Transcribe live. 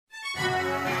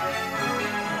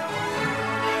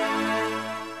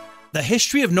The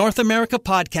History of North America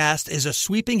podcast is a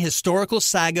sweeping historical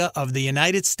saga of the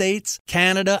United States,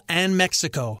 Canada, and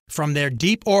Mexico, from their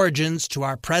deep origins to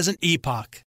our present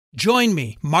epoch. Join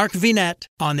me, Mark Vinette,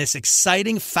 on this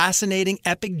exciting, fascinating,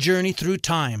 epic journey through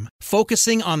time,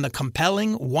 focusing on the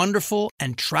compelling, wonderful,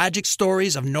 and tragic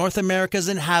stories of North America's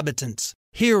inhabitants,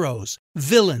 heroes,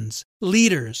 villains,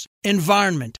 leaders,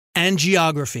 environment, and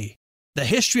geography. The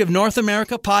History of North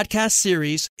America podcast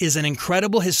series is an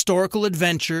incredible historical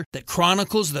adventure that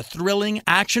chronicles the thrilling,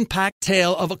 action-packed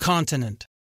tale of a continent.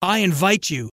 I invite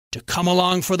you to come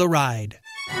along for the ride.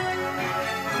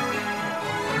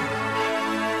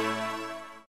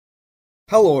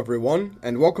 Hello everyone,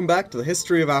 and welcome back to the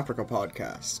History of Africa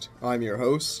podcast. I'm your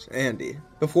host, Andy.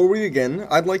 Before we begin,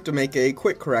 I'd like to make a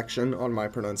quick correction on my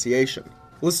pronunciation.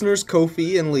 Listeners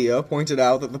Kofi and Leah pointed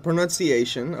out that the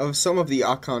pronunciation of some of the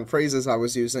Akan phrases I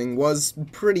was using was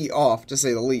pretty off, to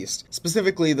say the least,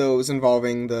 specifically those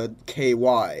involving the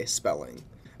KY spelling.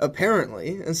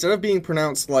 Apparently, instead of being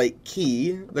pronounced like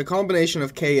ki, the combination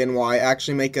of K and Y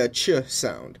actually make a ch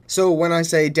sound. So when I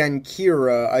say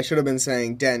Denkira, I should have been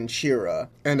saying Denchira,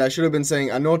 and I should have been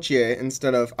saying Anoche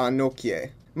instead of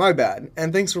Anokye. My bad,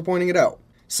 and thanks for pointing it out.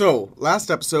 So,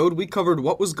 last episode, we covered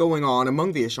what was going on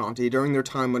among the Ashanti during their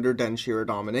time under Denchira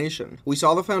domination. We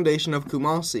saw the foundation of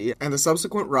Kumasi and the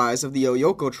subsequent rise of the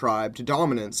Oyoko tribe to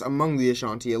dominance among the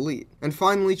Ashanti elite, and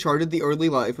finally charted the early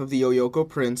life of the Oyoko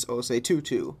prince Osei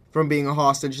Tutu, from being a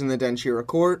hostage in the Denchira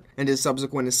court and his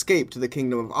subsequent escape to the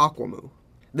kingdom of Akwamu.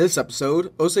 This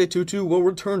episode, Osei Tutu will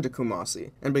return to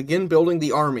Kumasi and begin building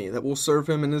the army that will serve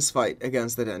him in his fight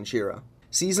against the Denchira.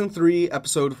 Season 3,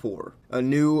 Episode 4, A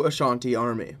New Ashanti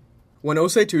Army. When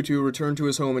Osei Tutu returned to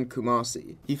his home in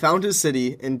Kumasi, he found his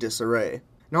city in disarray.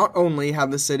 Not only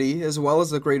had the city, as well as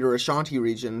the greater Ashanti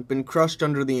region, been crushed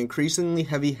under the increasingly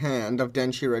heavy hand of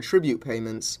Denchira tribute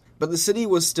payments, but the city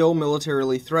was still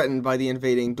militarily threatened by the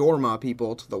invading Dorma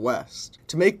people to the west.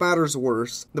 To make matters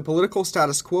worse, the political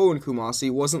status quo in Kumasi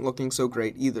wasn't looking so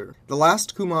great either. The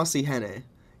last Kumasi Hene,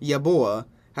 Yaboa,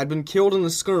 had been killed in a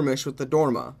skirmish with the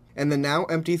Dorma, and the now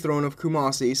empty throne of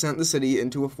Kumasi sent the city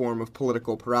into a form of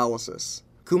political paralysis.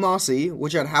 Kumasi,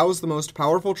 which had housed the most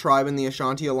powerful tribe in the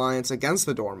Ashanti alliance against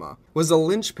the Dorma, was a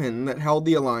linchpin that held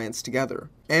the alliance together.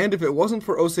 And if it wasn't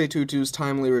for Osei Tutu's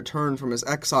timely return from his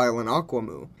exile in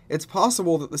Akwamu, it's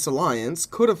possible that this alliance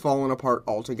could have fallen apart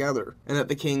altogether, and that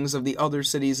the kings of the other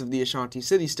cities of the Ashanti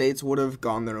city-states would have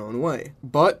gone their own way.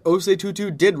 But Osei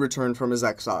Tutu did return from his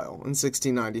exile in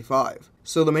 1695,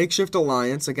 so the makeshift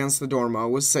alliance against the Dorma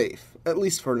was safe, at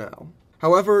least for now.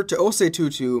 However, to Osei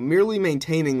Tutu, merely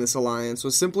maintaining this alliance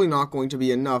was simply not going to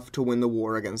be enough to win the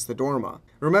war against the Dorma.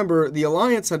 Remember, the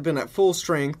alliance had been at full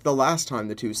strength the last time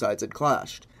the two sides had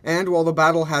clashed, and while the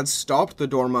battle had stopped the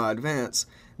Dorma advance,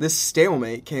 this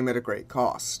stalemate came at a great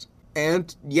cost.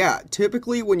 And yeah,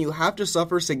 typically when you have to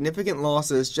suffer significant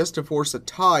losses just to force a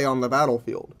tie on the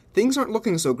battlefield, things aren't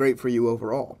looking so great for you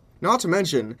overall. Not to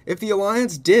mention, if the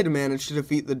alliance did manage to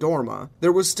defeat the Dorma,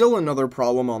 there was still another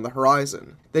problem on the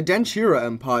horizon. The Denchira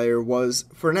Empire was,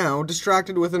 for now,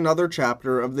 distracted with another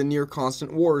chapter of the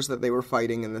near-constant wars that they were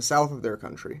fighting in the south of their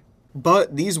country.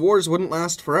 But these wars wouldn't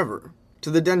last forever. To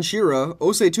the Denchira,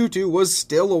 Osei Tutu was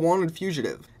still a wanted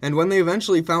fugitive, and when they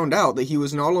eventually found out that he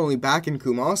was not only back in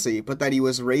Kumasi, but that he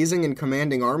was raising and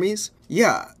commanding armies,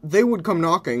 yeah, they would come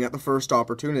knocking at the first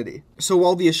opportunity. So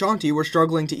while the Ashanti were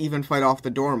struggling to even fight off the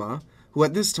Dorma, who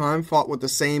at this time fought with the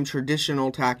same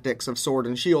traditional tactics of sword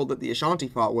and shield that the Ashanti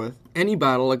fought with, any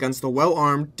battle against the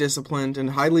well-armed, disciplined, and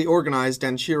highly organized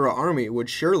Denchira army would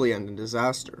surely end in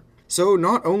disaster. So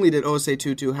not only did Osei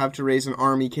Tutu have to raise an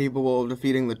army capable of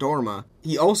defeating the Dorma,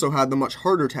 he also had the much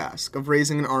harder task of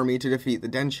raising an army to defeat the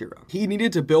Denchira. He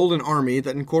needed to build an army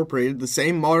that incorporated the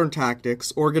same modern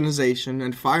tactics, organization,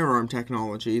 and firearm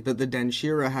technology that the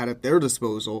Denchira had at their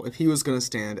disposal if he was going to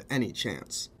stand any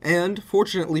chance. And,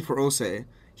 fortunately for Osei,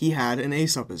 he had an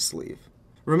ace up his sleeve.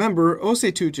 Remember,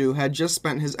 Osei Tutu had just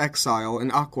spent his exile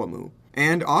in Akwamu,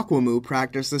 and Akwamu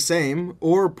practiced the same,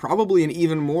 or probably an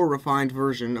even more refined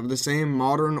version of the same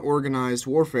modern organized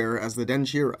warfare as the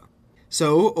Denchira.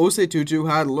 So, Osei Tutu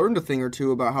had learned a thing or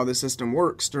two about how the system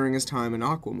works during his time in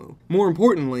Akwamu. More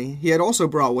importantly, he had also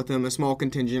brought with him a small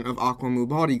contingent of Akwamu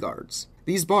bodyguards.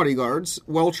 These bodyguards,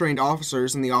 well-trained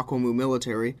officers in the Akwamu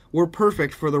military, were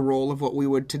perfect for the role of what we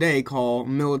would today call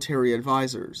military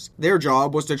advisors. Their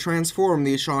job was to transform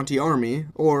the Ashanti army,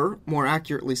 or, more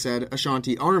accurately said,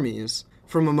 Ashanti armies,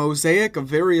 from a mosaic of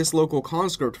various local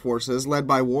conscript forces led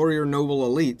by warrior noble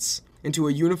elites, into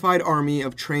a unified army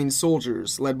of trained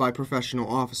soldiers led by professional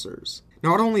officers.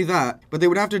 Not only that, but they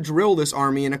would have to drill this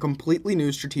army in a completely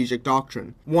new strategic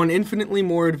doctrine, one infinitely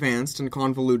more advanced and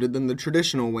convoluted than the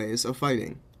traditional ways of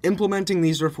fighting. Implementing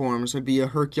these reforms would be a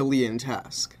Herculean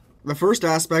task. The first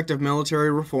aspect of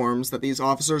military reforms that these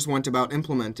officers went about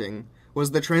implementing was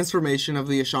the transformation of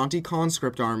the Ashanti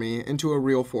conscript army into a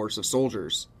real force of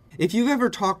soldiers. If you've ever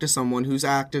talked to someone who's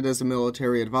acted as a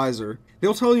military advisor,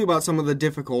 they'll tell you about some of the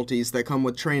difficulties that come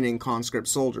with training conscript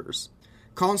soldiers.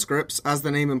 Conscripts, as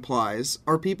the name implies,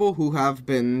 are people who have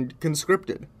been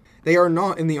conscripted. They are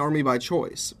not in the army by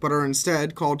choice, but are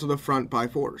instead called to the front by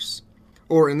force.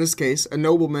 Or in this case, a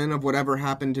nobleman of whatever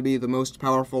happened to be the most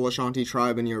powerful Ashanti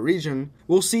tribe in your region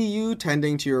will see you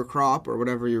tending to your crop or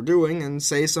whatever you're doing and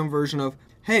say some version of,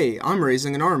 "Hey, I'm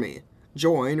raising an army.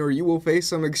 Join or you will face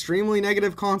some extremely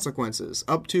negative consequences,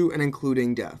 up to and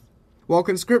including death." While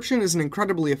conscription is an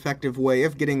incredibly effective way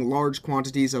of getting large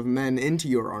quantities of men into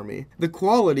your army, the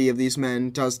quality of these men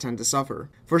does tend to suffer.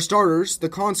 For starters, the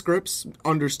conscripts,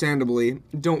 understandably,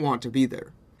 don't want to be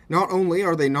there. Not only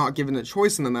are they not given a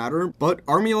choice in the matter, but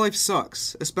army life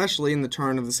sucks, especially in the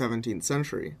turn of the 17th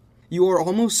century. You are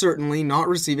almost certainly not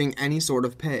receiving any sort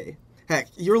of pay. Heck,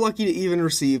 you're lucky to even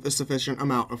receive a sufficient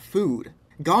amount of food.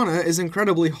 Ghana is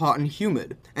incredibly hot and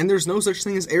humid, and there's no such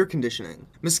thing as air conditioning.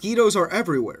 Mosquitoes are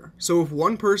everywhere, so if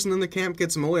one person in the camp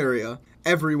gets malaria,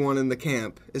 everyone in the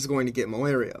camp is going to get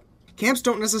malaria. Camps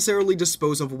don't necessarily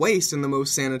dispose of waste in the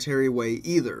most sanitary way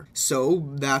either, so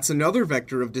that's another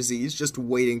vector of disease just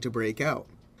waiting to break out.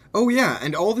 Oh yeah,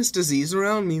 and all this disease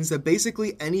around means that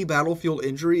basically any battlefield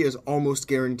injury is almost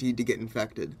guaranteed to get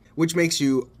infected, which makes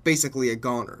you basically a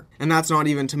goner. And that's not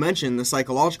even to mention the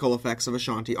psychological effects of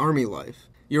Ashanti army life.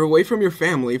 You're away from your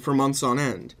family for months on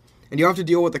end, and you have to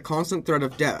deal with the constant threat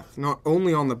of death, not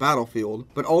only on the battlefield,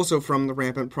 but also from the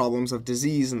rampant problems of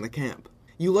disease in the camp.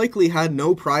 You likely had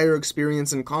no prior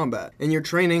experience in combat, and your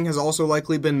training has also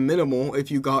likely been minimal if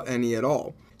you got any at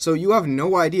all, so you have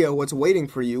no idea what's waiting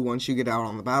for you once you get out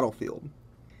on the battlefield.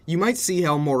 You might see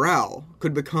how morale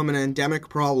could become an endemic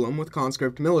problem with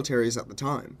conscript militaries at the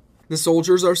time. The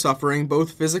soldiers are suffering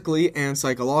both physically and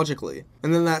psychologically,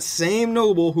 and then that same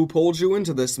noble who pulled you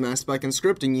into this mess by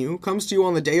conscripting you comes to you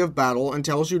on the day of battle and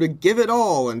tells you to give it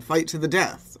all and fight to the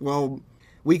death. Well,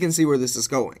 we can see where this is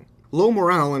going. Low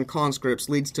morale in conscripts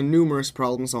leads to numerous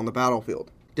problems on the battlefield.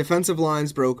 Defensive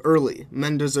lines broke early,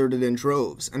 men deserted in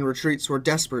droves, and retreats were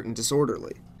desperate and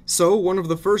disorderly. So, one of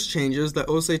the first changes that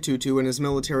Osei Tutu and his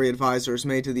military advisors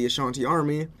made to the Ashanti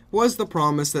army was the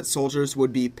promise that soldiers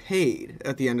would be paid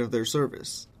at the end of their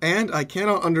service. And I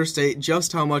cannot understate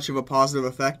just how much of a positive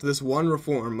effect this one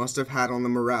reform must have had on the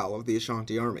morale of the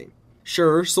Ashanti army.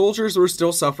 Sure, soldiers were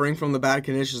still suffering from the bad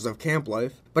conditions of camp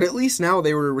life, but at least now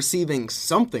they were receiving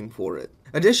something for it.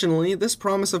 Additionally, this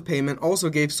promise of payment also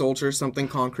gave soldiers something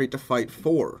concrete to fight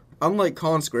for. Unlike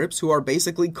conscripts, who are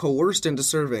basically coerced into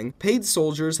serving, paid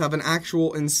soldiers have an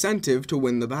actual incentive to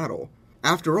win the battle.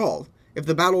 After all, if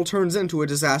the battle turns into a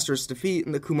disastrous defeat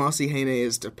and the Kumasi Hene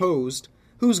is deposed,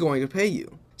 who's going to pay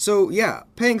you? So yeah,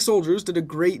 paying soldiers did a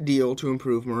great deal to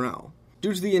improve morale.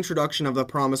 Due to the introduction of the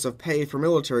promise of pay for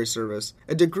military service,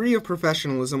 a degree of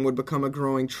professionalism would become a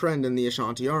growing trend in the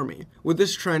Ashanti army, with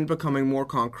this trend becoming more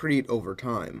concrete over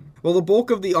time. While the bulk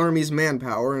of the army's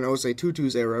manpower in Osei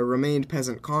Tutu's era remained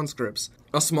peasant conscripts,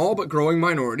 a small but growing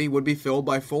minority would be filled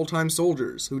by full-time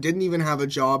soldiers who didn't even have a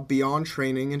job beyond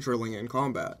training and drilling in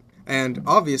combat. And,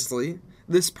 obviously,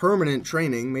 this permanent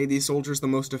training made these soldiers the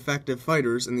most effective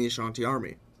fighters in the Ashanti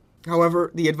army. However,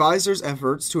 the advisors'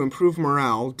 efforts to improve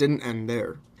morale didn't end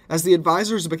there. As the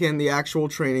advisors began the actual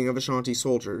training of Ashanti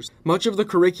soldiers, much of the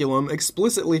curriculum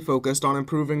explicitly focused on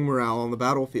improving morale on the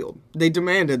battlefield. They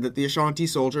demanded that the Ashanti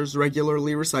soldiers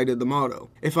regularly recited the motto,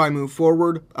 "If I move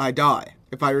forward, I die.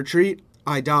 If I retreat,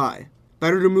 I die.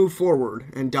 Better to move forward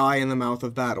and die in the mouth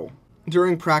of battle."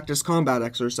 During practice combat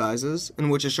exercises, in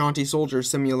which Ashanti soldiers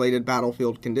simulated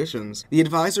battlefield conditions, the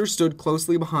advisors stood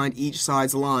closely behind each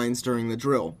side's lines during the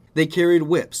drill. They carried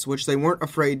whips, which they weren't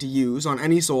afraid to use on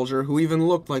any soldier who even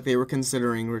looked like they were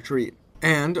considering retreat.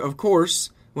 And, of course,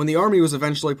 when the army was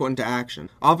eventually put into action,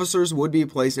 officers would be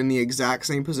placed in the exact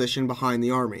same position behind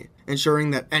the army,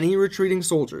 ensuring that any retreating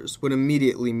soldiers would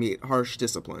immediately meet harsh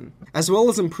discipline. As well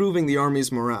as improving the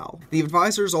army's morale, the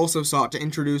advisors also sought to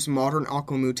introduce modern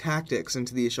Akwamu tactics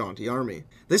into the Ashanti army.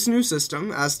 This new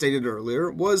system, as stated earlier,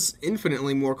 was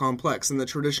infinitely more complex than the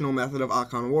traditional method of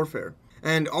Akan warfare.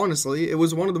 And honestly, it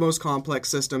was one of the most complex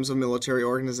systems of military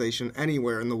organization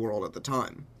anywhere in the world at the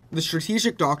time. The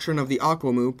strategic doctrine of the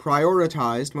Akwamu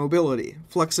prioritized mobility,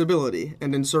 flexibility,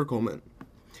 and encirclement.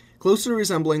 closely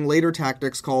resembling later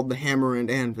tactics called the hammer and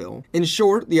anvil. In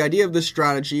short, the idea of this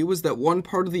strategy was that one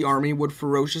part of the army would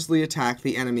ferociously attack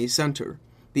the enemy's center,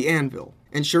 the anvil,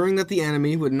 ensuring that the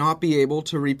enemy would not be able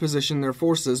to reposition their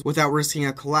forces without risking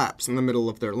a collapse in the middle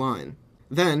of their line.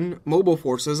 Then, mobile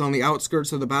forces on the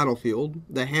outskirts of the battlefield,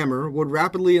 the hammer, would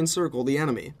rapidly encircle the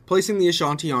enemy, placing the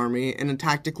Ashanti army in a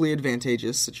tactically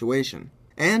advantageous situation.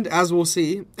 And, as we'll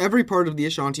see, every part of the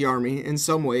Ashanti army in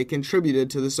some way contributed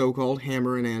to the so-called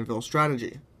hammer and anvil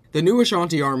strategy. The new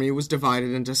Ashanti army was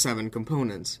divided into 7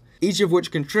 components, each of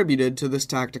which contributed to this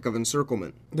tactic of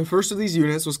encirclement. The first of these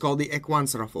units was called the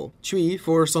Ekwansrafo, Chui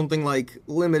for something like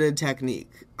limited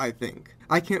technique, I think.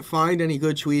 I can't find any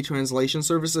good Chui translation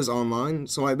services online,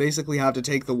 so I basically have to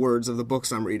take the words of the books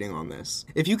I'm reading on this.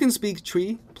 If you can speak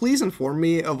Chui, please inform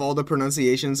me of all the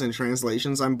pronunciations and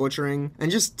translations I'm butchering,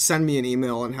 and just send me an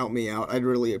email and help me out. I'd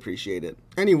really appreciate it.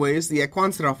 Anyways, the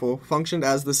Ekwansrafo functioned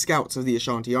as the scouts of the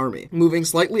Ashanti army, moving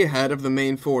slightly ahead of the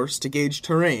main force to gauge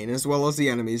terrain as well as the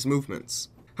enemy's movements.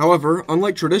 However,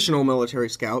 unlike traditional military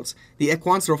scouts, the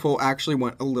Ekwansrafo actually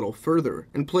went a little further,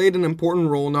 and played an important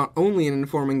role not only in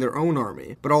informing their own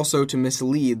army, but also to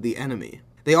mislead the enemy.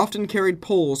 They often carried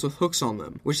poles with hooks on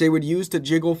them, which they would use to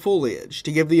jiggle foliage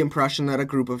to give the impression that a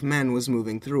group of men was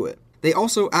moving through it. They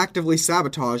also actively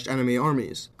sabotaged enemy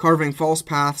armies, carving false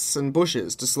paths and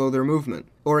bushes to slow their movement,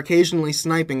 or occasionally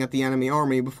sniping at the enemy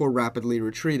army before rapidly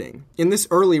retreating. In this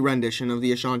early rendition of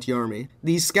the Ashanti army,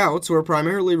 these scouts were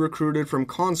primarily recruited from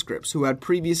conscripts who had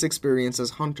previous experience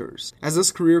as hunters, as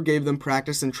this career gave them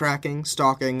practice in tracking,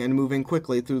 stalking, and moving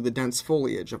quickly through the dense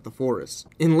foliage of the forest.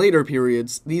 In later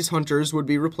periods, these hunters would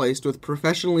be replaced with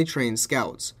professionally trained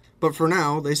scouts, but for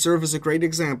now, they serve as a great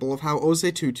example of how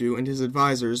Osetutu and his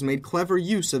advisors made clever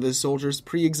use of his soldiers'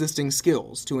 pre-existing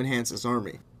skills to enhance his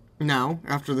army. Now,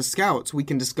 after the scouts, we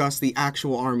can discuss the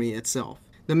actual army itself.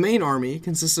 The main army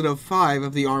consisted of 5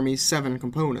 of the army's 7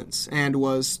 components, and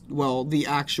was, well, the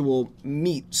actual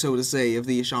meat, so to say, of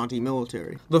the Ashanti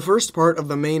military. The first part of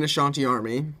the main Ashanti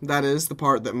army, that is, the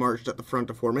part that marched at the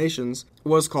front of formations,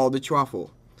 was called the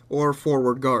Chwafo, or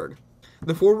forward guard.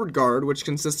 The forward guard, which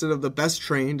consisted of the best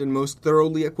trained and most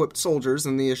thoroughly equipped soldiers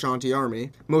in the Ashanti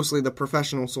army, mostly the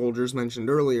professional soldiers mentioned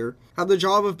earlier, had the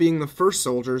job of being the first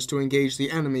soldiers to engage the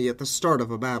enemy at the start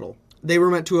of a battle. They were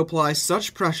meant to apply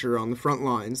such pressure on the front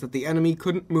lines that the enemy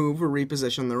couldn't move or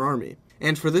reposition their army.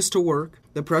 And for this to work,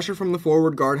 the pressure from the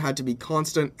forward guard had to be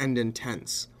constant and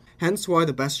intense. Hence why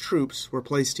the best troops were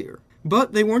placed here.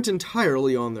 But they weren't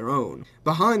entirely on their own.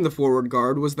 Behind the forward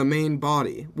guard was the main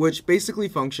body, which basically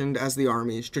functioned as the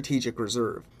army's strategic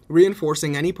reserve,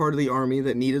 reinforcing any part of the army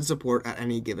that needed support at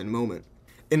any given moment.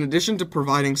 In addition to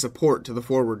providing support to the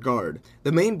forward guard,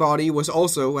 the main body was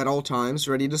also at all times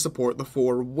ready to support the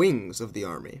 4 wings of the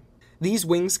army. These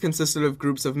wings consisted of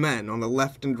groups of men on the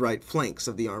left and right flanks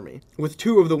of the army, with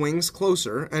 2 of the wings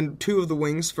closer and 2 of the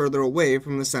wings further away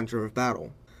from the center of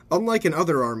battle. Unlike in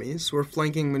other armies, where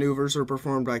flanking maneuvers were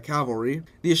performed by cavalry,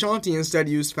 the Ashanti instead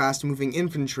used fast-moving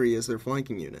infantry as their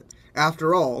flanking unit.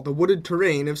 After all, the wooded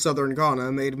terrain of southern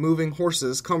Ghana made moving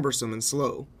horses cumbersome and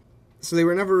slow, so they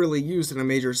were never really used in a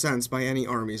major sense by any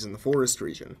armies in the forest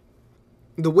region.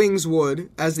 The wings would,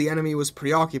 as the enemy was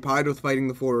preoccupied with fighting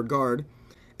the forward guard,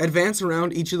 advance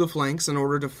around each of the flanks in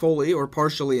order to fully or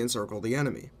partially encircle the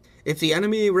enemy. If the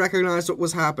enemy recognized what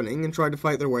was happening and tried to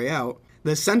fight their way out,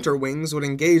 the center wings would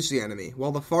engage the enemy,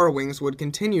 while the far wings would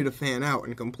continue to fan out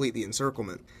and complete the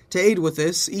encirclement. To aid with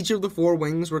this, each of the 4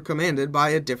 wings were commanded by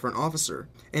a different officer,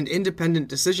 and independent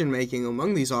decision-making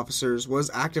among these officers was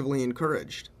actively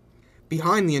encouraged.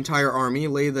 Behind the entire army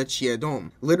lay the Chiedom,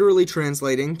 literally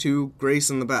translating to grace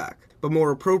in the back, but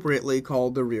more appropriately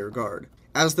called the rear guard.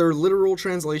 As their literal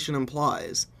translation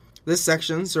implies, this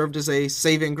section served as a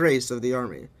saving grace of the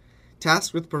army,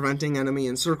 tasked with preventing enemy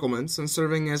encirclements and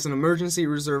serving as an emergency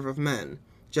reserve of men,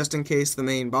 just in case the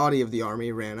main body of the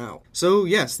army ran out. So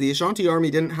yes, the Ashanti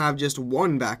army didn't have just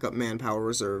one backup manpower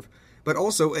reserve, but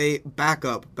also a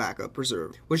backup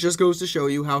reserve, which just goes to show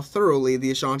you how thoroughly the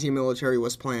Ashanti military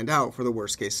was planned out for the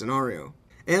worst case scenario.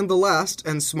 And the last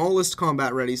and smallest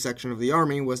combat-ready section of the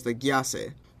army was the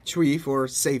Gyase, Chui for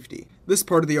safety. This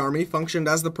part of the army functioned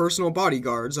as the personal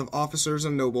bodyguards of officers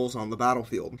and nobles on the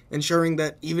battlefield, ensuring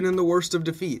that even in the worst of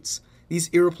defeats, these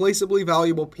irreplaceably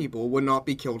valuable people would not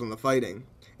be killed in the fighting.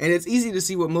 And it's easy to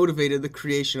see what motivated the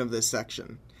creation of this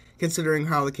section, considering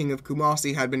how the King of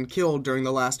Kumasi had been killed during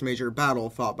the last major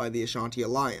battle fought by the Ashanti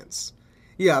alliance.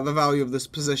 Yeah, the value of this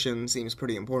position seems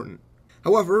pretty important.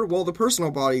 However, while the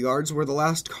personal bodyguards were the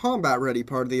last combat-ready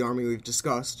part of the army we've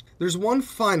discussed, there's one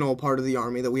final part of the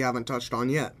army that we haven't touched on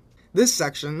yet. This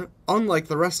section, unlike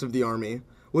the rest of the army,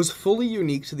 was fully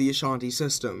unique to the Ashanti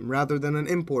system rather than an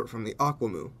import from the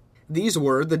Akwamu. These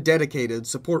were the dedicated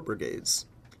support brigades,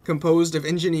 composed of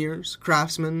engineers,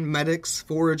 craftsmen, medics,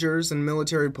 foragers, and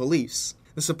military police.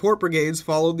 The support brigades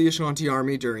followed the Ashanti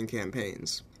army during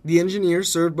campaigns. The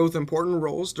engineers served both important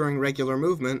roles during regular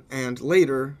movement and,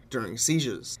 later, during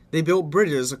sieges. They built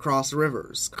bridges across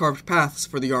rivers, carved paths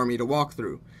for the army to walk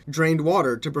through, drained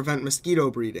water to prevent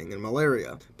mosquito breeding and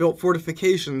malaria, built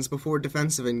fortifications before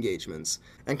defensive engagements,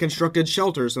 and constructed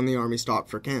shelters when the army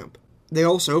stopped for camp. They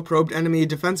also probed enemy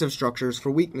defensive structures for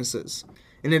weaknesses,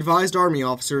 and advised army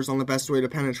officers on the best way to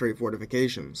penetrate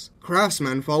fortifications.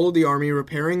 Craftsmen followed the army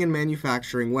repairing and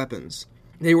manufacturing weapons.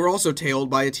 They were also tailed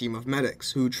by a team of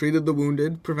medics, who treated the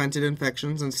wounded, prevented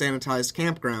infections, and sanitized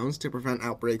campgrounds to prevent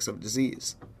outbreaks of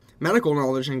disease. Medical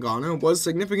knowledge in Ghana was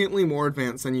significantly more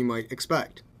advanced than you might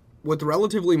expect, with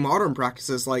relatively modern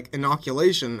practices like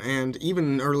inoculation and even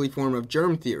an early form of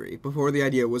germ theory before the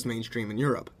idea was mainstream in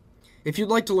Europe. If you'd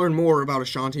like to learn more about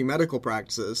Ashanti medical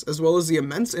practices, as well as the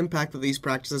immense impact that these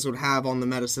practices would have on the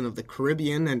medicine of the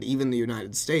Caribbean and even the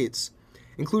United States,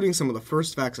 including some of the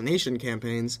first vaccination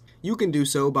campaigns, you can do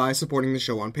so by supporting the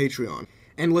show on Patreon,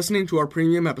 and listening to our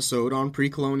premium episode on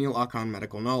pre-colonial Akan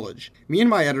medical knowledge. Me and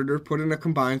my editor put in a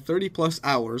combined 30-plus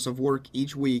hours of work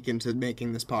each week into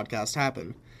making this podcast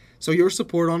happen, so your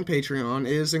support on Patreon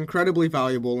is incredibly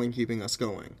valuable in keeping us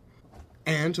going.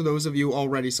 And to those of you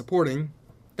already supporting,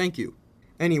 thank you.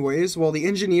 Anyways, while the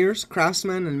engineers,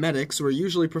 craftsmen, and medics were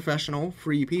usually professional,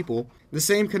 free people, the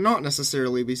same could not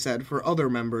necessarily be said for other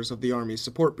members of the Army's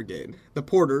support brigade. The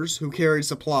porters, who carried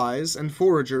supplies, and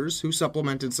foragers, who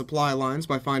supplemented supply lines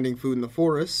by finding food in the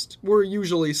forest, were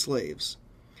usually slaves.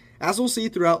 As we'll see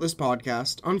throughout this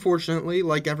podcast, unfortunately,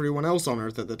 like everyone else on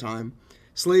Earth at the time,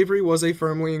 slavery was a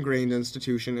firmly ingrained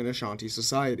institution in Ashanti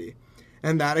society,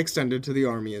 and that extended to the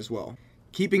Army as well.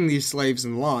 Keeping these slaves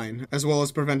in line, as well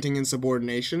as preventing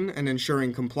insubordination and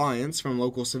ensuring compliance from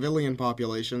local civilian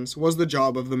populations, was the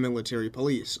job of the military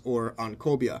police, or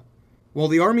Ankobia. While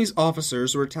the Army's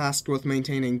officers were tasked with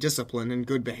maintaining discipline and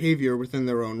good behavior within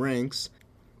their own ranks,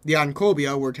 the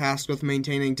Ankobia were tasked with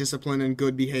maintaining discipline and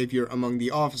good behavior among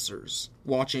the officers,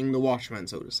 watching the watchmen,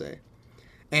 so to say.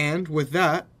 And, with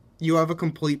that, you have a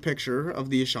complete picture of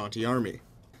the Ashanti Army.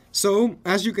 So,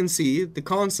 as you can see, the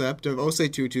concept of Osei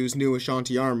Tutu's new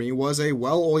Ashanti army was a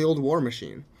well-oiled war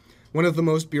machine, one of the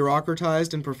most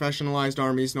bureaucratized and professionalized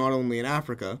armies not only in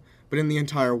Africa, but in the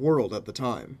entire world at the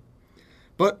time.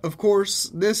 But, of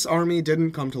course, this army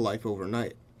didn't come to life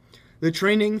overnight. The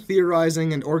training,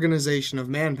 theorizing, and organization of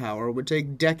manpower would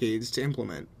take decades to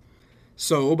implement.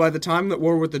 So, by the time that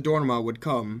war with the Dorma would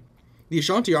come, the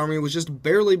Ashanti army was just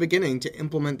barely beginning to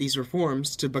implement these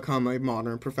reforms to become a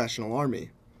modern professional army.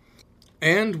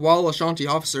 And while Ashanti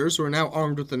officers were now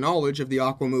armed with the knowledge of the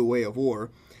Akwamu way of war,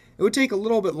 it would take a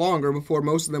little bit longer before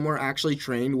most of them were actually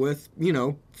trained with,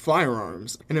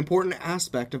 firearms, an important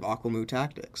aspect of Akwamu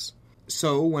tactics.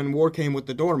 So, when war came with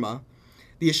the Dorma,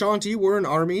 the Ashanti were an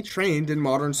army trained in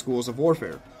modern schools of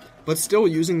warfare, but still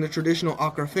using the traditional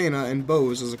akrafena and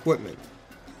bows as equipment.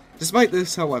 Despite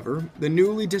this, however, the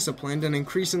newly disciplined and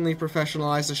increasingly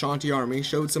professionalized Ashanti army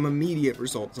showed some immediate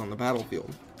results on the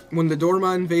battlefield. When the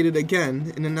Dorma invaded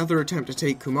again in another attempt to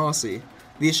take Kumasi,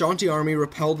 the Ashanti army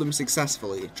repelled them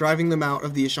successfully, driving them out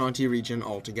of the Ashanti region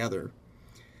altogether.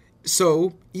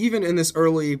 So, even in this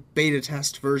early beta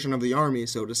test version of the army,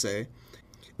 so to say,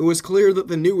 it was clear that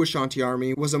the new Ashanti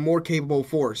army was a more capable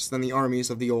force than the armies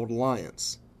of the old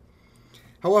alliance.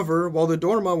 However, while the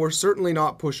Dorma were certainly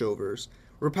not pushovers,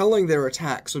 repelling their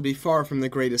attacks would be far from the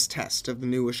greatest test of the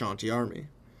new Ashanti army.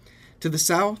 To the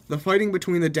south, the fighting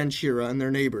between the Denshira and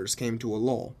their neighbors came to a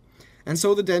lull, and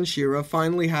so the Denshira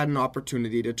finally had an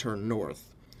opportunity to turn north.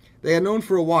 They had known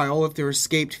for a while that their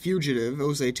escaped fugitive,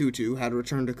 Osei Tutu, had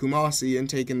returned to Kumasi and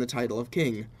taken the title of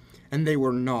king, and they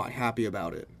were not happy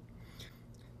about it.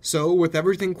 So, with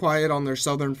everything quiet on their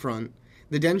southern front,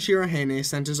 the Denshira Hene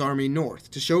sent his army north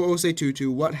to show Osei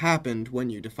Tutu what happened when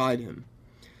you defied him.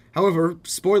 However,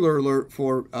 spoiler alert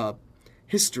for,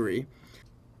 history,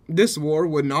 this war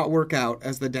would not work out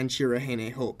as the Denshira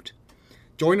Hene hoped.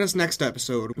 Join us next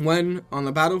episode when, on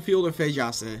the battlefield of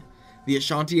Fejase, the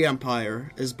Ashanti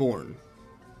Empire is born.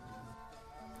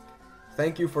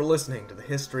 Thank you for listening to the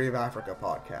History of Africa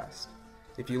podcast.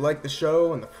 If you like the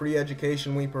show and the free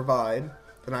education we provide,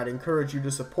 then I'd encourage you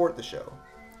to support the show.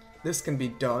 This can be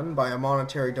done by a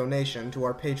monetary donation to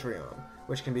our Patreon,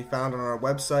 which can be found on our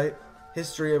website,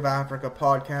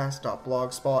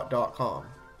 historyofafricapodcast.blogspot.com.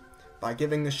 By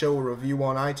giving the show a review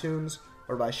on iTunes,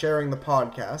 or by sharing the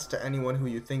podcast to anyone who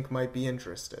you think might be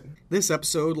interested. This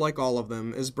episode, like all of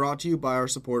them, is brought to you by our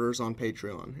supporters on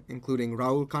Patreon, including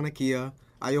Raul Kanakia,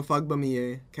 Ayo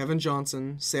Fagbamie, Kevin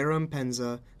Johnson, Sarah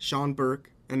Mpenza, Sean Burke,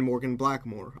 and Morgan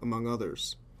Blackmore, among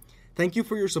others. Thank you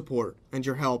for your support and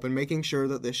your help in making sure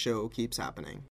that this show keeps happening.